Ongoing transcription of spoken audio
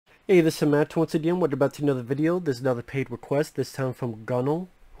Hey, this is Matt once again. We're about to another video. This is another paid request, this time from Gunnel,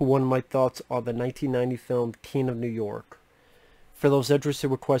 who wanted my thoughts on the 1990 film Teen of New York. For those interested,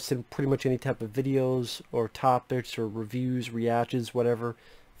 requesting pretty much any type of videos or topics or reviews, reactions, whatever,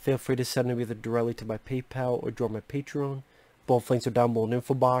 feel free to send them either directly to my PayPal or join my Patreon. Both links are down below in the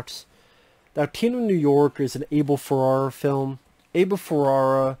info box. Now, Teen of New York is an Abel Ferrara film. Abel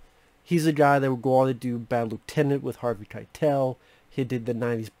Ferrara, he's a guy that would go on to do Bad Lieutenant with Harvey Keitel. He did the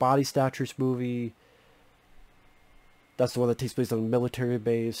 90s Body Snatchers movie. That's the one that takes place on a military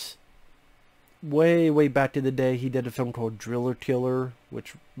base. Way back in the day, he did a film called Driller Killer,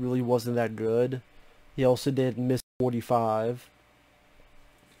 which really wasn't that good. He also did Miss 45.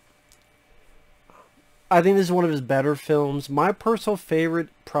 I think this is one of his better films. My personal favorite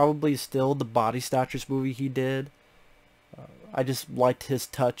probably is still the Body Snatchers movie he did. I just liked his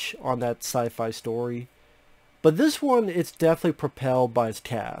touch on that sci-fi story. But this one, it's definitely propelled by its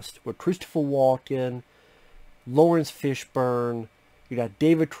cast, with Christopher Walken, Laurence Fishburne, you got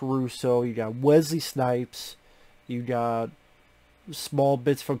David Caruso, you got Wesley Snipes, you got small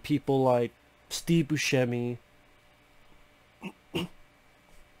bits from people like Steve Buscemi. But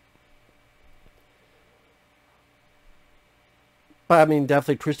I mean,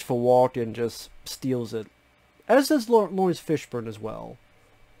 definitely Christopher Walken just steals it, as does Laurence Fishburne as well.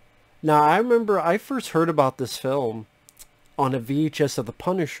 Now, I remember I first heard about this film on a VHS of The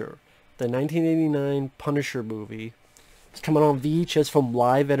Punisher, the 1989 Punisher movie. It's coming on VHS from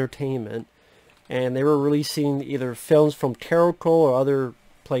Live Entertainment, and they were releasing either films from Caruso or other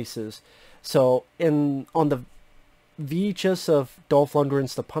places. So, on the VHS of Dolph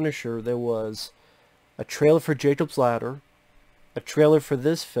Lundgren's The Punisher, there was a trailer for Jacob's Ladder, a trailer for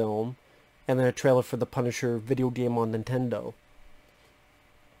this film, and then a trailer for the Punisher video game on Nintendo.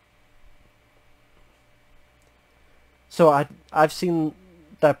 So I've seen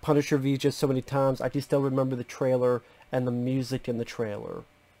that Punisher VHS so many times, I can still remember the trailer and the music in the trailer.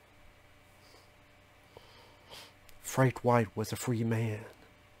 Frank White was a free man.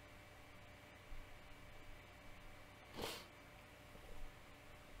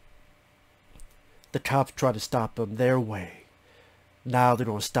 The cops tried to stop him their way. Now they're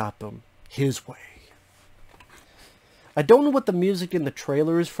going to stop him his way. I don't know what the music in the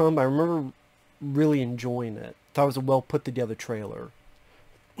trailer is from, but I remember really enjoying it. Thought it was a well put together trailer.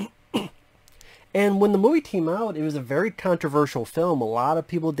 And when the movie came out, it was a very controversial film. A lot of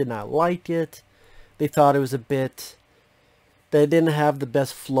people did not like it. They thought it was a bit, that it didn't have the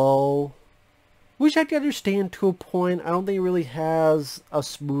best flow, which I can understand to a point. I don't think it really has a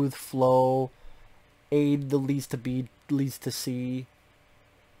smooth flow. A, the least to B, least to C.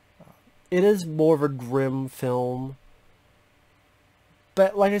 It is more of a grim film.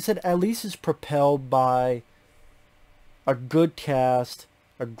 But like I said, at least it's propelled by a good cast,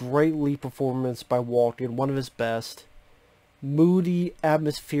 a great lead performance by Walken, one of his best, moody,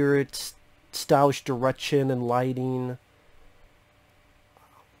 atmospheric, stylish direction and lighting.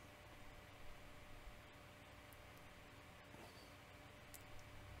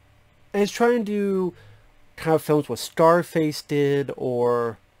 And it's trying to do kind of films what Scarface did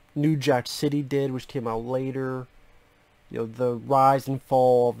or New Jack City did, which came out later. You know, the rise and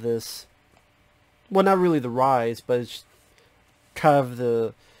fall of this, well, not really the rise, but it's kind of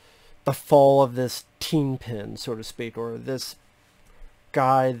the fall of this teen pin, so to speak, or this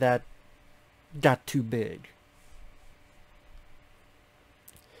guy that got too big.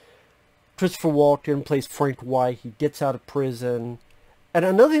 Christopher Walken plays Frank White. He gets out of prison. And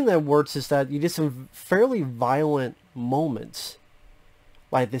another thing that works is that you get some fairly violent moments,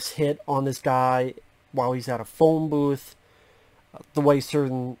 like this hit on this guy while he's at a phone booth, the way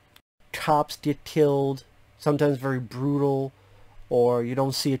certain cops get killed, sometimes very brutal, or you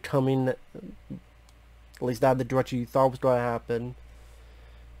don't see it coming, at least not in the direction you thought was going to happen.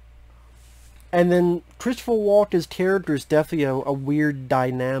 And then Christopher Walken's character is definitely a weird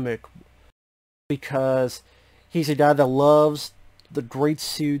dynamic, because he's a guy that loves the great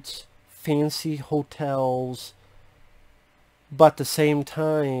suits, fancy hotels, but at the same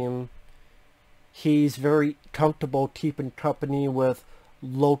time, he's very comfortable keeping company with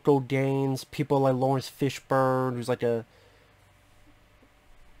local gangs, people like Laurence Fishburne, who's like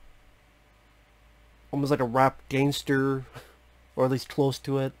almost like a rap gangster, or at least close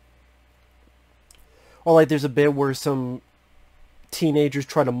to it. Or like there's a bit where some teenagers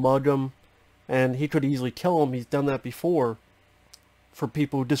try to mug him, and he could easily kill him. He's done that before for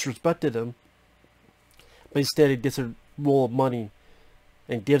people who disrespected him. But instead he gets a roll of money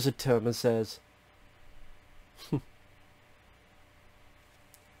and gives it to him and says, you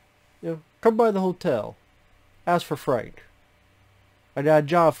know, come by the hotel, ask for Frank. I got a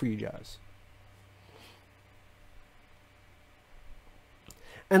job for you guys.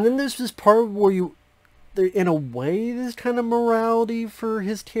 And then there's this part where in a way, there's kind of morality for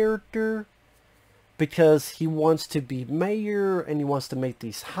his character. Because he wants to be mayor and he wants to make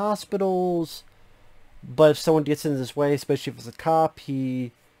these hospitals. But if someone gets in this way, especially if it's a cop,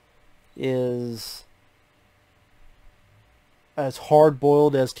 he is as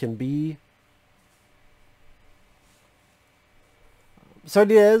hard-boiled as can be. So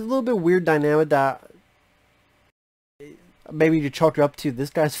yeah, it's a little bit weird dynamic that maybe you chalk it up to,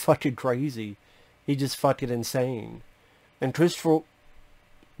 this guy's fucking crazy. He's just fucking insane. And Christopher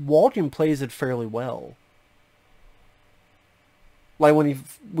Walken plays it fairly well. Like when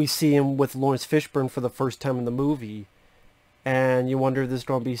we see him with Laurence Fishburne for the first time in the movie, and you wonder if there's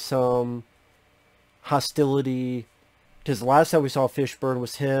going to be some hostility, because the last time we saw Fishburne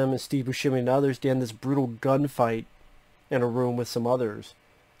was him and Steve Buscemi and others doing this brutal gunfight in a room with some others,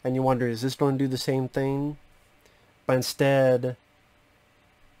 and you wonder, is this going to do the same thing? But instead,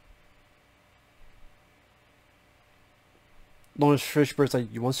 Laurence Fishburne's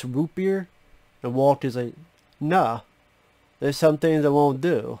like, you want some root beer? And Walken's like, nah, there's some things I won't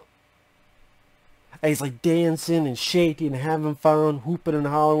do. And he's like dancing and shaking and having fun, hooping and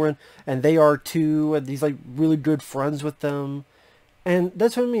hollering, and they are too, and he's like really good friends with them. And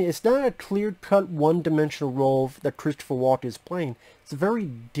that's what I mean, it's not a clear-cut, one-dimensional role that Christopher Walken is playing. It's a very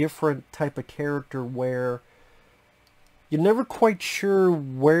different type of character where you're never quite sure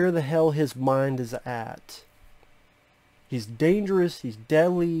where the hell his mind is at. He's dangerous, he's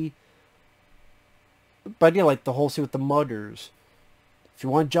deadly. But yeah, like the whole scene with the muggers. If you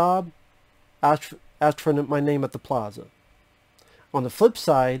want a job, ask for my name at the plaza. On the flip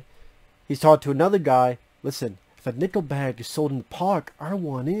side, he's talking to another guy. Listen, if a nickel bag is sold in the park, I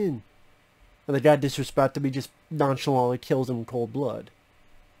want in. And the guy disrespected me, just nonchalantly kills him in cold blood.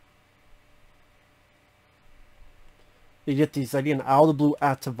 You get these, again, out of the blue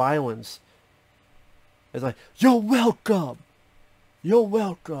acts of violence. It's like, you're welcome. You're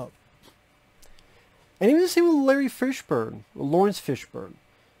welcome. And even the same with Laurence Fishburne.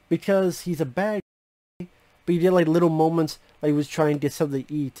 Because he's a bad guy, but you get like little moments, like he was trying to get something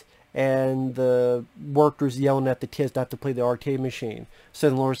to eat, and the workers yelling at the kids not to play the arcade machine. So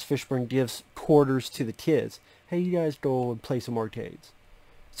then Laurence Fishburne gives quarters to the kids. Hey, you guys go and play some arcades.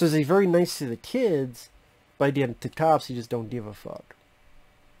 So he's very nice to the kids, but again, to cops, he just don't give a fuck.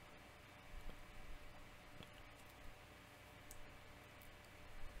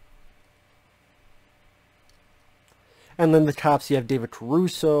 And then the cops, you have David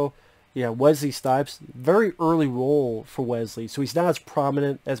Caruso, you have Wesley Snipes. Very early role for Wesley, so he's not as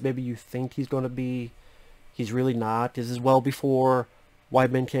prominent as maybe you think he's going to be. He's really not. This is well before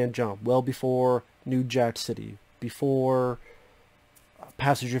White Men Can't Jump, well before New Jack City, before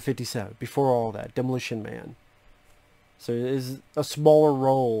Passenger 57, before all that, Demolition Man. So it is a smaller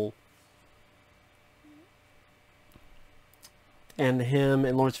role. And him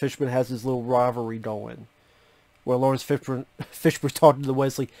and Laurence Fishburne has this little rivalry going, where Laurence Fishburne's talking to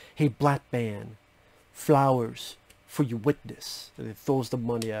Wesley, hey, black man, flowers for your witness. And he throws the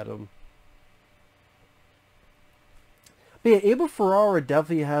money at him. But yeah, Abel Ferrara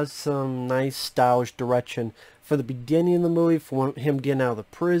definitely has some nice stylish direction for the beginning of the movie, for him getting out of the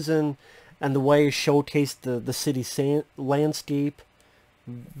prison, and the way he showcased the city landscape.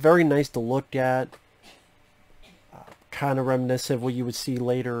 Very nice to look at. Kind of reminiscent of what you would see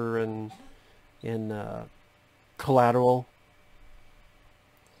later in Collateral.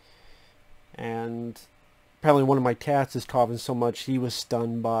 And apparently one of my cats is coughing so much he was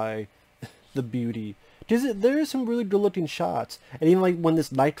stunned by the beauty. There are some really good looking shots. And even like when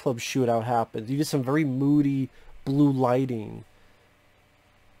this nightclub shootout happens, you get some very moody blue lighting.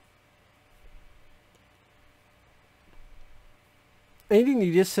 And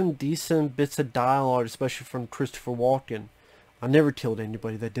you get some decent bits of dialogue, especially from Christopher Walken. I never killed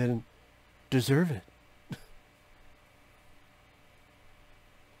anybody that didn't deserve it.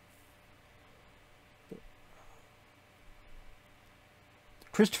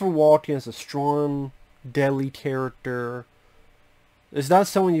 Christopher Walken is a strong, deadly character. It's not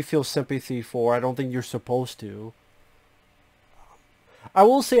someone you feel sympathy for. I don't think you're supposed to. I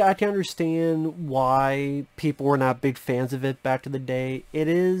will say I can understand why people were not big fans of it back in the day. It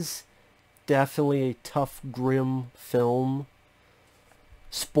is definitely a tough, grim film.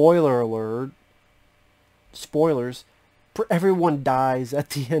 Spoiler alert. Spoilers. Everyone dies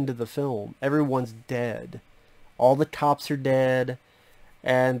at the end of the film. Everyone's dead. All the cops are dead.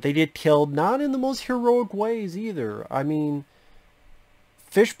 And they get killed not in the most heroic ways either. I mean,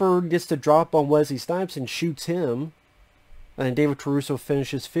 Fishburne gets to drop on Wesley Snipes and shoots him. And then David Caruso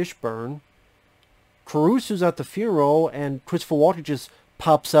finishes Fishburne. Caruso's at the funeral, and Christopher Walken just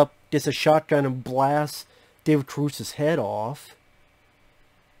pops up, gets a shotgun, and blasts David Caruso's head off.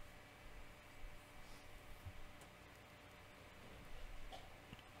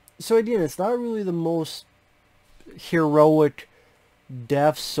 So again, it's not really the most heroic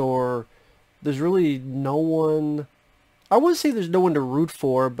deaths, or there's really no one, I wouldn't say there's no one to root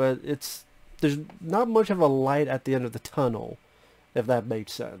for, but there's not much of a light at the end of the tunnel, if that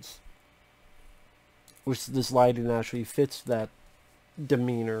makes sense. Which this lighting actually fits that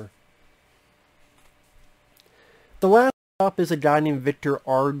demeanor. The last stop is a guy named Victor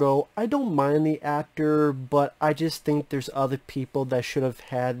Argo. I don't mind the actor, but I just think there's other people that should have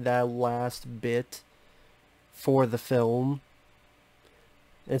had that last bit for the film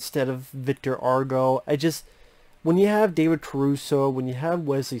instead of Victor Argo. When you have David Caruso, when you have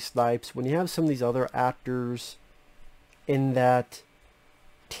Wesley Snipes, when you have some of these other actors in that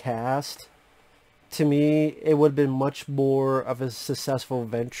cast, to me, it would have been much more of a successful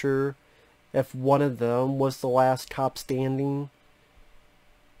venture if one of them was the last cop standing.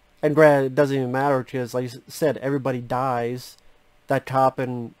 And granted, it doesn't even matter because, like I said, everybody dies. That cop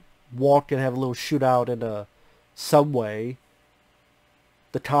and Walken have a little shootout in a subway.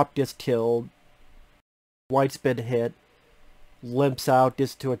 The cop gets killed. White's been hit. Limps out,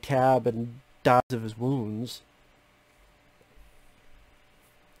 gets to a cab, and dies of his wounds.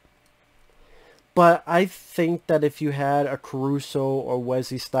 But I think that if you had a Caruso or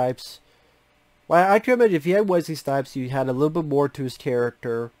Wesley Snipes, well, I can imagine if you had Wesley Snipes, you had a little bit more to his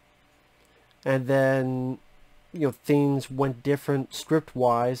character, and then, you know, things went different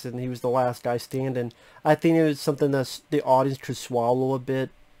script-wise, and he was the last guy standing. I think it was something that the audience could swallow a bit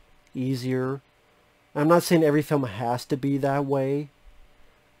easier. I'm not saying every film has to be that way,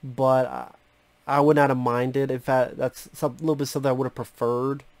 but I would not have minded. In fact, that's a little bit something I would have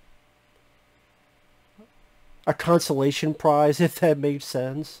preferred. A consolation prize, if that made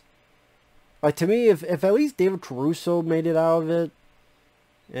sense. Like, to me, if at least David Caruso made it out of it,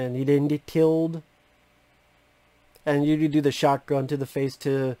 and he didn't get killed, and you could do the shotgun to the face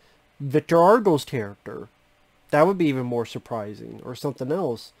to Victor Argo's character, that would be even more surprising, or something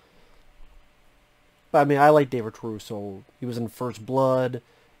else. But, I mean, I like David Caruso. He was in First Blood.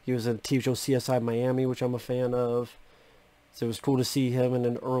 He was in TV show CSI Miami, which I'm a fan of. So it was cool to see him in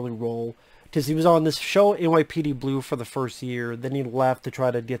an early role. Because he was on this show, NYPD Blue, for the first year. Then he left to try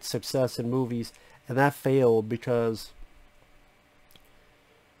to get success in movies. And that failed because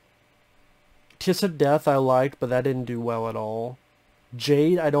Kiss of Death I liked, but that didn't do well at all.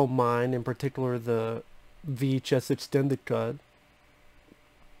 Jade I don't mind, in particular the VHS extended cut.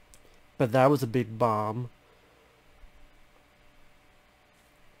 But that was a big bomb.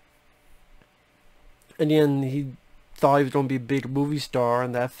 And then he thought he was going to be a big movie star,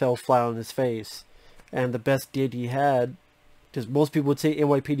 and that fell flat on his face. And the best gig he had, because most people would say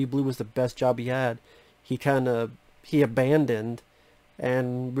NYPD Blue was the best job he had, he abandoned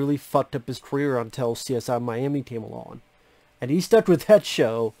and really fucked up his career until CSI Miami came along. And he stuck with that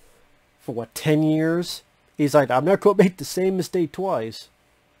show for, what, 10 years? He's like, I'm not going to make the same mistake twice.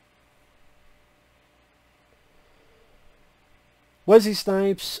 Wesley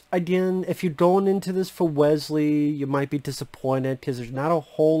Snipes, again, if you're going into this for Wesley, you might be disappointed because there's not a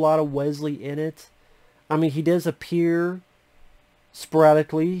whole lot of Wesley in it. I mean, he does appear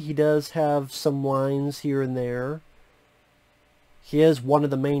sporadically. He does have some lines here and there. He is one of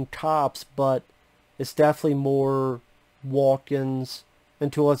the main cops, but it's definitely more Walken's,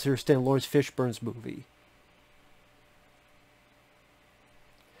 and to a lesser extent, Laurence Fishburne's movie.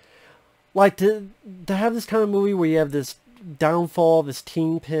 Like, to have this kind of movie where you have this downfall of this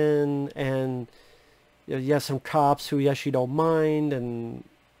kingpin, and you have some cops who you actually don't mind, and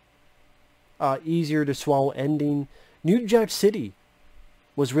easier to swallow ending. New Jack City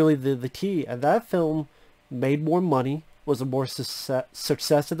was really the key, and that film made more money, was a more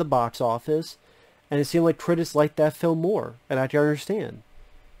success at the box office, and it seemed like critics liked that film more, and I can understand.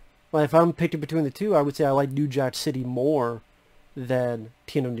 Well, if I'm picking between the two, I would say I like New Jack City more than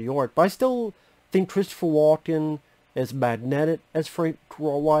King of New York, but I still think Christopher Walken as magnetic as Frank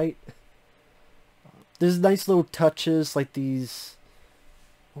White. There's nice little touches like these,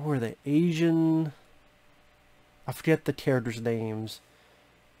 what were they, Asian, I forget the characters' names,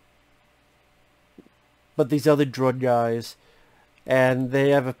 but these other drug guys, and they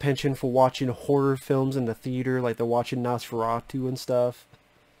have a penchant for watching horror films in the theater, like they're watching Nosferatu and stuff.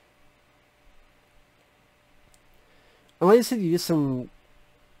 And like I said, you get some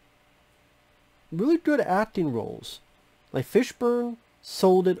really good acting roles. Like Fishburne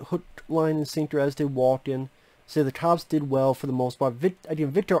sold it hook, line, and sinker, as did Walken. So the cops did well for the most part.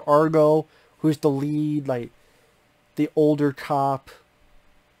 Again, Victor Argo, who's the lead, like the older cop.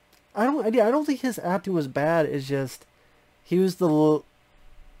 I don't think his acting was bad. It's just he was the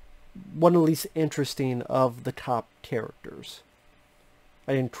one of the least interesting of the top characters.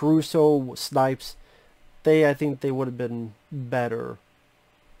 Caruso, Snipes, I think they would have been better.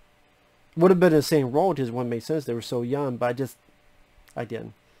 Would have been the same role, just wouldn't make sense. They were so young, but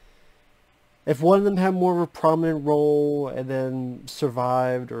again, if one of them had more of a prominent role and then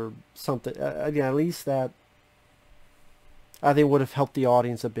survived or something, again, at least that, I think, would have helped the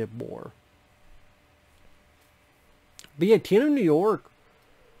audience a bit more. But yeah, Teen of New York,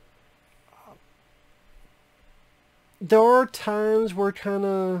 there are times where it kind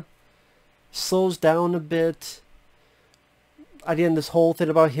of slows down a bit. Again, this whole thing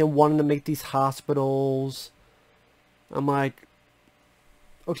about him wanting to make these hospitals, I'm like,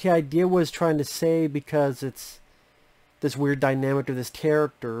 okay, I get what he's trying to say because it's this weird dynamic of this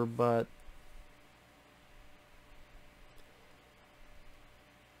character, but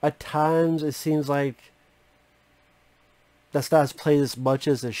at times it seems like that's not as played as much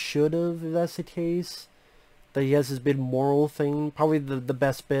as it should have, if that's the case. That he has this big moral thing. Probably the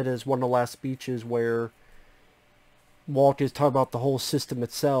best bit is one of the last speeches where Walken is talking about the whole system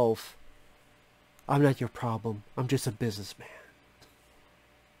itself. I'm not your problem. I'm just a businessman.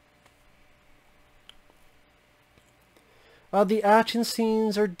 The action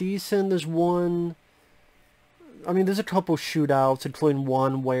scenes are decent. There's one... there's a couple shootouts, including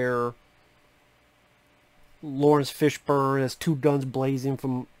one where Laurence Fishburne has two guns blazing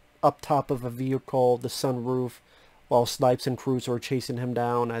from up top of a vehicle, the sunroof, while Snipes and Caruso are chasing him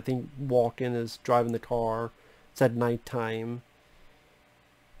down. I think Walken is driving the car. It's at nighttime.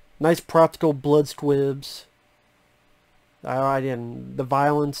 Nice practical blood squibs. The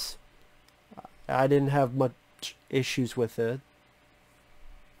violence, I didn't have much issues with it.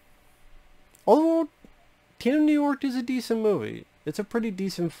 Although, Teen of New York is a decent movie. It's a pretty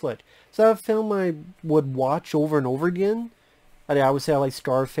decent flick. Is that a film I would watch over and over again? I would say I like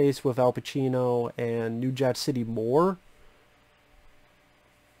Scarface with Al Pacino and New Jack City more.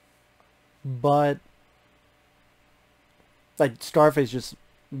 But like Scarface is just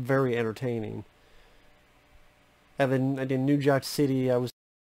very entertaining. And then I did New Jack City.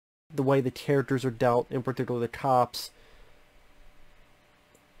 The way the characters are dealt, in particular the cops,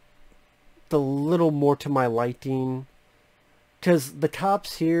 a little more to my liking. Because the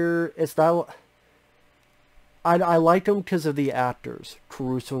cops here, it's not... I like them because of the actors,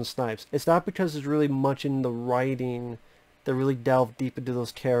 Caruso and Snipes. It's not because there's really much in the writing that really delved deep into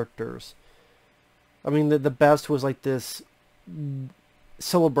those characters. The best was like this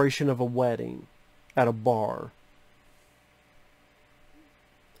celebration of a wedding at a bar.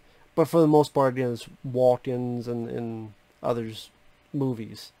 But for the most part, again, it's Walken's and others'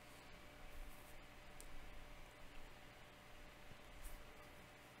 movies.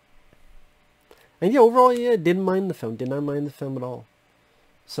 And yeah, overall, yeah, didn't mind the film. Did not mind the film at all.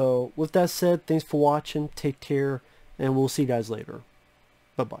 So, with that said, thanks for watching. Take care, and we'll see you guys later.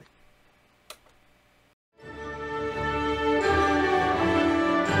 Bye-bye.